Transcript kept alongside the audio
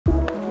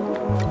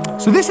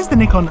So this is the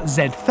Nikon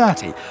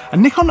Z30,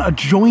 and Nikon are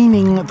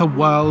joining the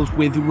world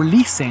with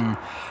releasing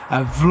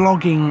a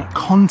vlogging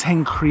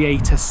content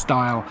creator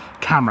style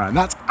camera. And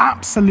that's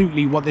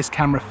absolutely what this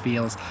camera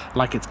feels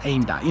like it's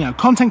aimed at. You know,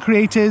 content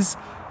creators,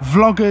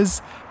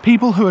 vloggers,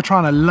 people who are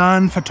trying to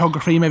learn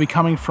photography, maybe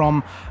coming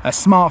from a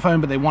smartphone,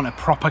 but they want a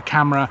proper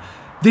camera.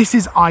 This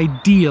is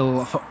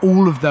ideal for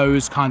all of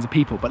those kinds of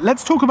people. But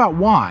let's talk about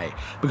why.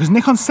 Because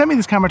Nikon sent me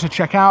this camera to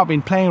check out. I've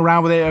been playing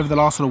around with it over the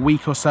last sort of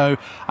week or so.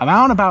 I'm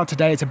out and about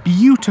today. It's a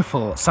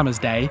beautiful summer's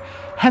day,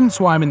 hence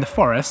why I'm in the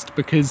forest,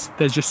 because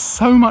there's just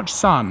so much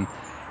sun.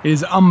 It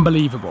is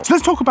unbelievable. So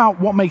let's talk about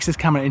what makes this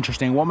camera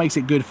interesting, what makes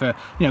it good for,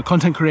 you know,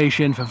 content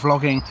creation, for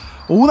vlogging,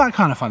 all that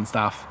kind of fun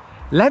stuff.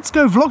 Let's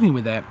go vlogging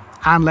with it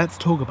and let's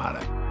talk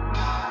about it.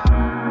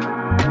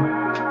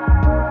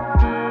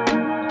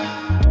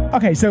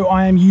 Okay, so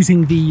I am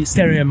using the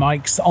stereo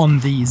mics on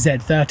the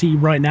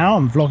Z30 right now.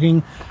 I'm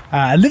vlogging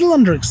a little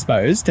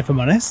underexposed, if I'm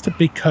honest,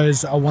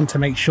 because I want to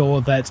make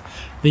sure that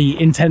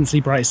the intensely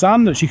bright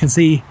sun, which you can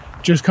see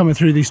just coming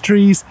through these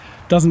trees,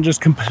 doesn't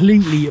just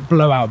completely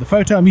blow out the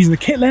photo. I'm using the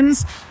kit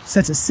lens,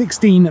 set at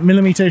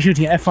 16mm,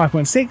 shooting at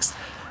f5.6,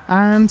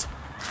 and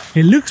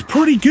it looks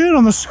pretty good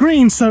on the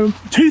screen. So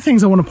two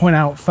things I want to point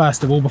out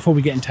first of all, before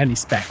we get into any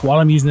spec, while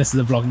I'm using this as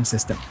a vlogging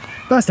system.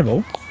 First of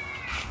all,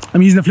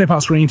 I'm using the flip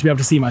out screen to be able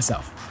to see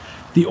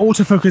myself. The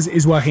autofocus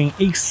is working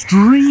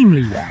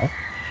extremely well.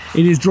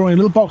 It is drawing a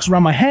little box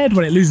around my head.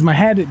 When it loses my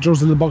head, it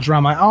draws a little box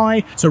around my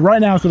eye. So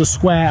right now I've got a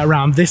square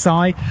around this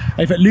eye.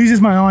 If it loses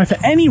my eye for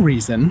any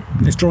reason,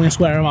 it's drawing a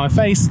square around my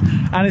face,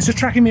 and it's just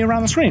tracking me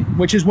around the screen,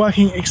 which is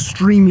working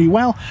extremely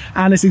well.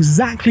 And it's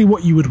exactly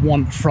what you would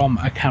want from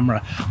a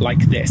camera like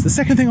this. The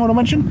second thing I want to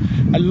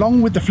mention,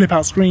 along with the flip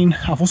out screen,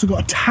 I've also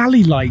got a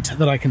tally light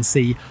that I can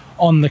see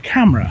on the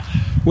camera,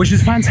 which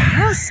is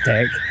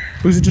fantastic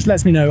because it just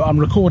lets me know I'm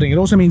recording. It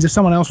also means if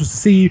someone else was to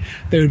see you,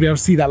 they would be able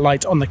to see that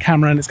light on the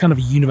camera, and it's kind of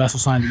a universal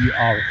sign that you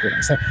are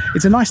recording. So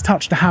it's a nice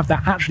touch to have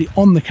that actually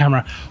on the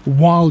camera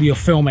while you're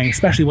filming,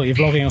 especially while you're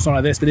vlogging or something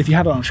like this. But if you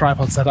had it on a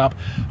tripod setup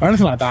or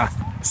anything like that,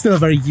 still a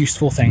very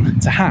useful thing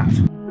to have.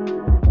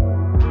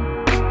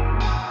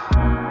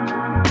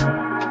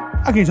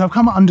 Okay, so I've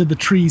come under the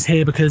trees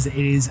here because it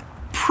is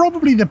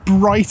probably the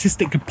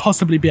brightest it could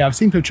possibly be. I've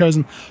seemed to have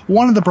chosen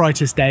one of the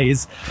brightest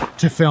days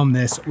to film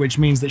this, which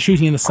means that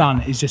shooting in the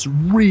sun is just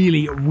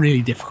really,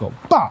 really difficult.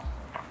 But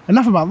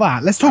enough about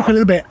that. Let's talk a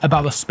little bit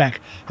about the spec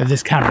of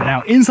this camera.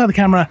 Now, inside the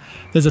camera,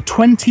 there's a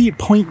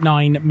 20.9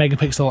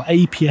 megapixel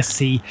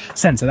APS-C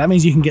sensor. That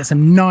means you can get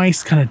some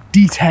nice kind of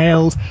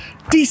detailed,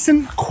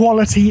 decent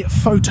quality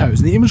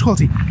photos. And the image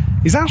quality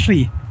is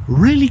actually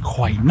really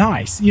quite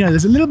nice. You know,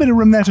 there's a little bit of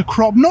room there to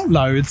crop, not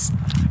loads.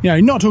 You know,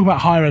 not talking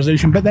about high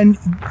resolution, but then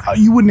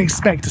you wouldn't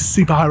expect a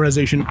super high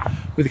resolution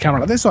with a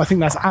camera like this. So I think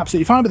that's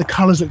absolutely fine, but the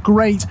colors look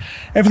great.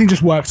 Everything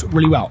just works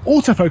really well.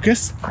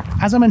 Autofocus,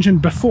 as I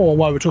mentioned before,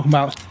 while we were talking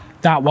about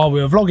that while we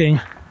were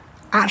vlogging,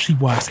 actually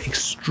works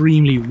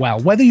extremely well.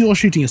 Whether you're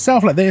shooting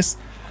yourself like this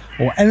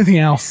or anything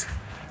else,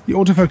 the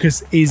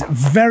autofocus is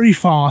very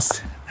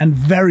fast and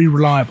very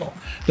reliable.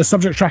 The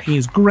subject tracking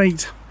is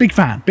great. Big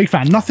fan, big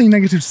fan. Nothing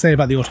negative to say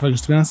about the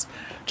autofocus, to be honest.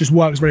 Just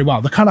works very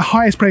well. The kind of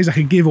highest praise I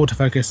could give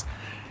autofocus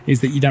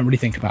is that you don't really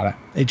think about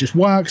it. It just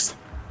works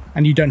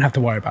and you don't have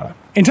to worry about it.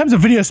 In terms of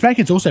video spec,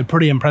 it's also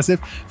pretty impressive.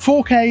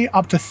 4K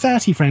up to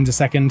 30 frames a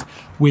second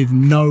with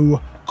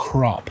no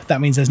crop.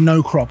 That means there's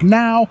no crop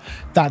now.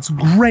 That's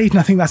great, and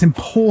I think that's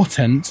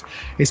important,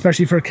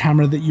 especially for a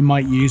camera that you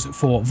might use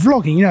for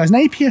vlogging. You know, it's an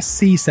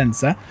APS-C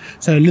sensor,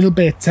 so a little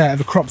bit of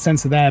a crop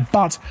sensor there,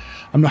 but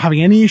I'm not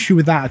having any issue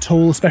with that at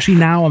all, especially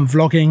now I'm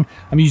vlogging.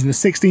 I'm using the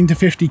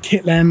 16-50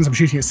 kit lens. I'm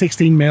shooting at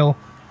 16mm.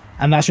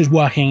 And that's just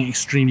working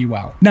extremely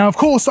well. Now, of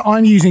course,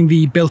 I'm using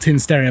the built-in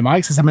stereo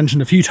mics, as I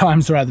mentioned a few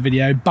times throughout the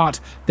video, but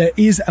there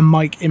is a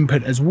mic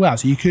input as well.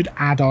 So you could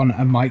add on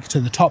a mic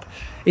to the top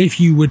if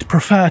you would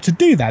prefer to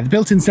do that. The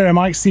built-in stereo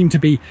mics seem to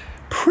be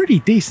pretty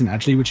decent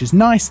actually, which is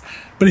nice.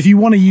 But if you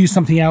want to use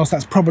something else,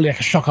 that's probably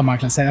like a shotgun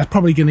mic, let's say, that's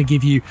probably going to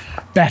give you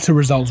better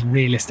results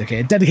realistically.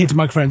 A dedicated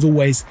microphone is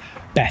always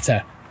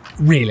better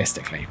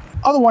realistically.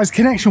 Otherwise,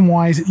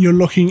 connection-wise, you're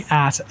looking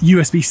at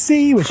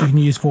USB-C, which you can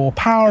use for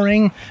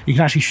powering. You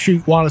can actually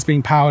shoot while it's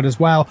being powered as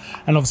well,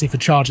 and obviously for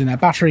charging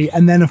that battery.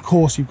 And then, of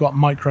course, you've got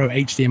micro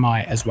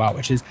HDMI as well,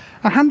 which is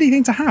a handy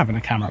thing to have in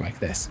a camera like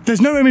this.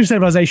 There's no image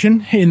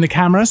stabilization in the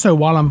camera, so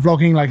while I'm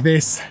vlogging like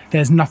this,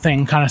 there's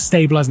nothing kind of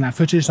stabilizing that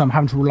footage, so I'm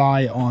having to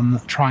rely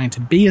on trying to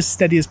be as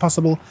steady as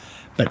possible,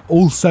 but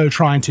also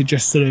trying to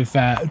just sort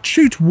of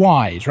shoot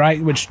wide,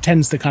 right, which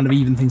tends to kind of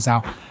even things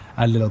out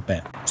a little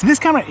bit. So this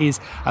camera is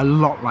a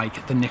lot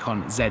like the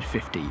Nikon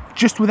Z50,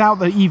 just without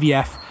the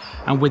EVF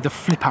and with the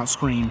flip out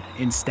screen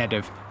instead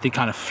of the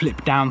kind of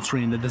flip down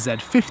screen that the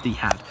Z50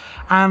 had.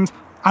 And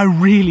I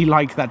really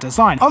like that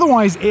design.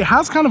 Otherwise, it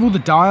has kind of all the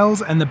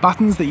dials and the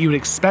buttons that you would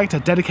expect, a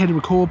dedicated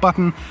record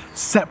button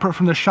separate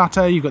from the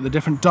shutter. You've got the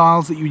different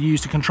dials that you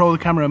use to control the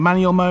camera in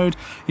manual mode.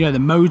 You know, the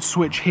mode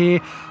switch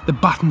here. The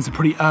buttons are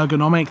pretty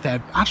ergonomic.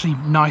 They're actually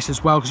nice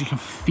as well because you can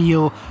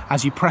feel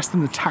as you press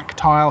them, the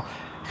tactile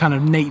kind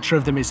of nature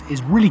of them is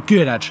really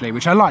good actually,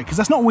 which I like, because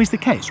that's not always the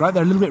case, right?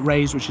 They're a little bit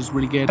raised, which is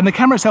really good. And the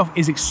camera itself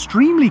is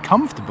extremely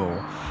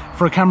comfortable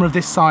for a camera of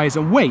this size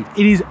and weight.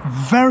 It is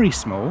very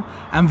small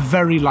and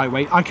very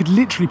lightweight. I could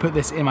literally put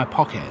this in my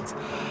pocket.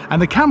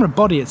 And the camera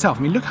body itself,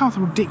 I mean, look how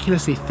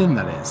ridiculously thin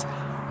that is.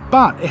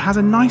 But it has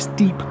a nice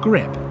deep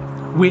grip,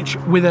 which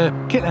with a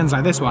kit lens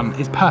like this one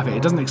is perfect.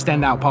 It doesn't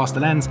extend out past the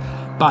lens,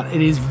 but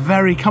it is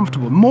very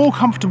comfortable, more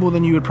comfortable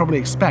than you would probably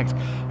expect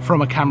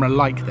from a camera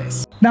like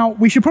this. Now,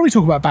 we should probably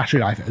talk about battery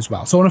life as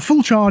well. So on a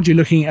full charge, you're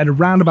looking at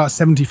around about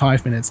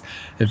 75 minutes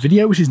of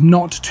video, which is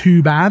not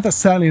too bad. That's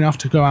certainly enough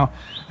to go out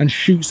and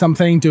shoot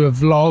something, do a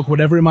vlog,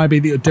 whatever it might be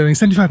that you're doing.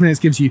 75 minutes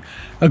gives you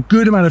a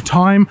good amount of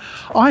time.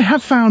 I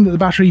have found that the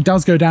battery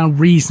does go down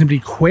reasonably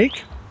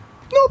quick.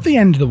 Not the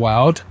end of the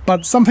world,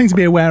 but something to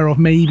be aware of,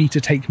 maybe to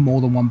take more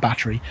than one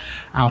battery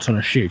out on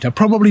a shoot. I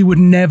probably would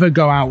never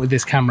go out with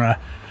this camera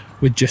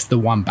with just the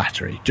one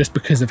battery, just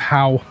because of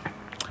how,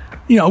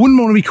 you know, I wouldn't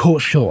want to be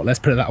caught short, let's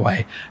put it that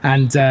way.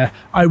 And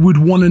I would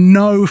want to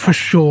know for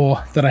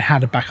sure that I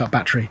had a backup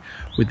battery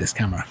with this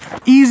camera.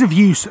 Ease of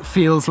use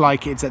feels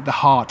like it's at the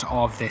heart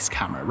of this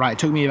camera, right? It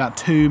took me about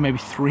 2, maybe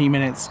 3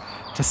 minutes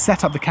to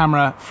set up the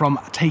camera from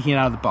taking it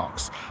out of the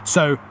box.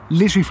 So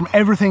literally from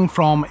everything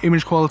from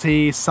image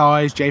quality,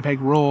 size, JPEG,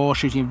 RAW,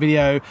 shooting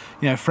video, you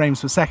know,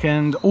 frames per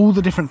second, all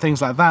the different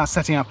things like that,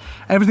 setting up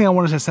everything I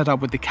wanted to set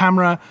up with the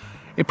camera,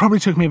 it probably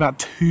took me about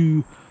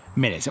 2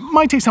 minutes. It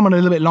might take someone a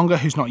little bit longer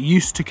who's not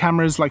used to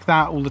cameras like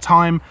that all the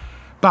time,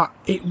 but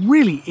it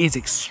really is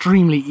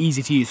extremely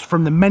easy to use.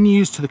 From the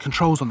menus to the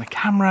controls on the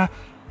camera,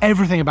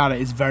 everything about it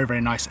is very,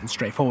 very nice and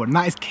straightforward. And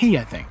that is key,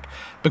 I think,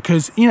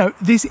 because, you know,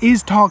 this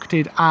is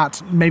targeted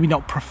at maybe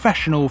not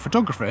professional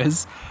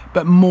photographers,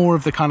 but more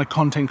of the kind of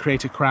content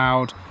creator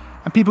crowd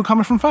and people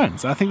coming from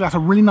phones. And I think that's a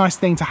really nice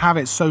thing to have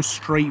it so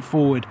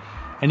straightforward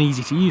and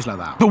easy to use like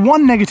that. The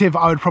one negative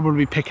I would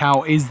probably pick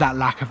out is that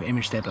lack of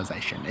image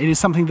stabilization. It is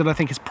something that I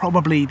think is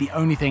probably the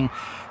only thing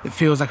that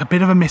feels like a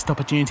bit of a missed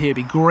opportunity. It'd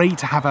be great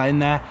to have that in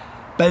there.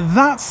 But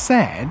that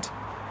said,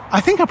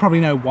 I think I probably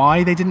know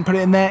why they didn't put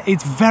it in there.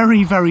 It's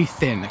very, very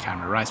thin, the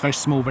camera, right? It's very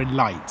small, very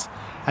light.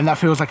 And that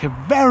feels like a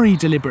very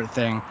deliberate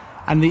thing.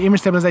 And the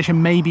image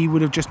stabilization maybe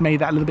would have just made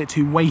that a little bit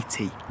too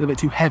weighty, a little bit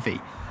too heavy.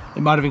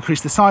 It might have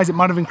increased the size, it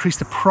might have increased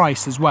the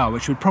price as well,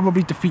 which would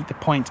probably defeat the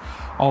point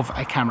of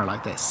a camera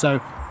like this.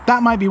 So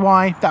that might be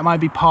why, that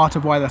might be part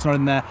of why that's not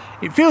in there.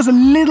 It feels a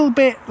little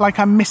bit like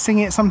I'm missing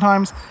it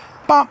sometimes,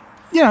 but,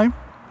 you know,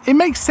 it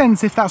makes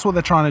sense if that's what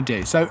they're trying to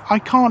do. So I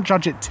can't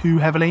judge it too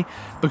heavily,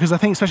 because I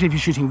think especially if you're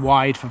shooting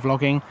wide for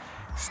vlogging,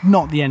 it's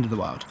not the end of the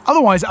world.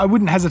 Otherwise, I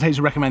wouldn't hesitate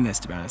to recommend this,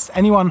 to be honest.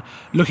 Anyone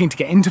looking to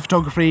get into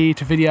photography,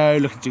 to video,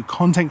 looking to do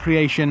content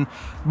creation,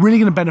 really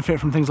going to benefit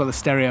from things like the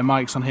stereo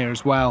mics on here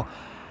as well.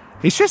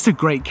 It's just a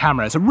great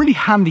camera. It's a really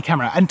handy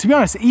camera. And to be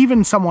honest,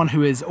 even someone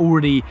who is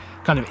already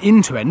kind of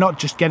into it, not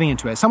just getting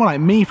into it, someone like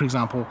me, for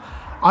example,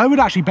 I would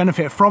actually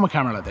benefit from a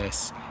camera like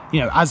this, you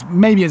know, as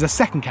maybe as a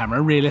second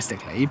camera,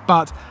 realistically,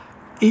 but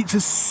it's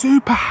a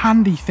super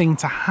handy thing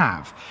to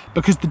have,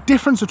 because the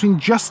difference between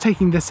just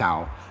taking this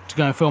out to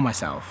go and film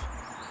myself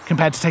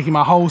compared to taking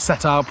my whole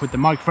setup with the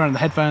microphone and the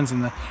headphones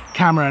and the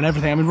camera and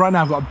everything. I mean, right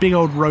now I've got a big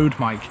old Rode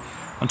mic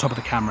on top of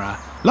the camera.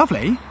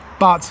 Lovely,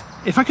 but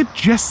if I could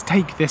just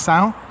take this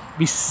out, it'd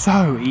be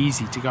so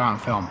easy to go out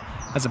and film,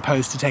 as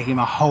opposed to taking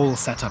my whole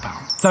setup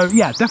out. So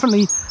yeah,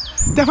 definitely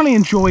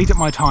enjoyed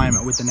my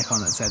time with the Nikon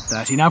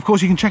Z30. Now, of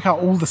course, you can check out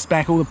all the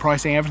spec, all the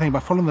pricing, everything by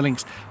following the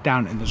links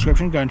down in the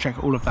description. Go and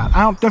check all of that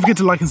out. Don't forget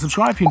to like and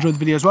subscribe if you enjoyed the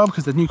video as well,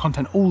 because there's new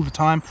content all the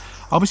time.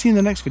 I'll be seeing you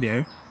in the next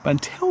video. But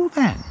until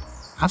then,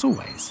 as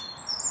always,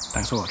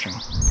 thanks for watching.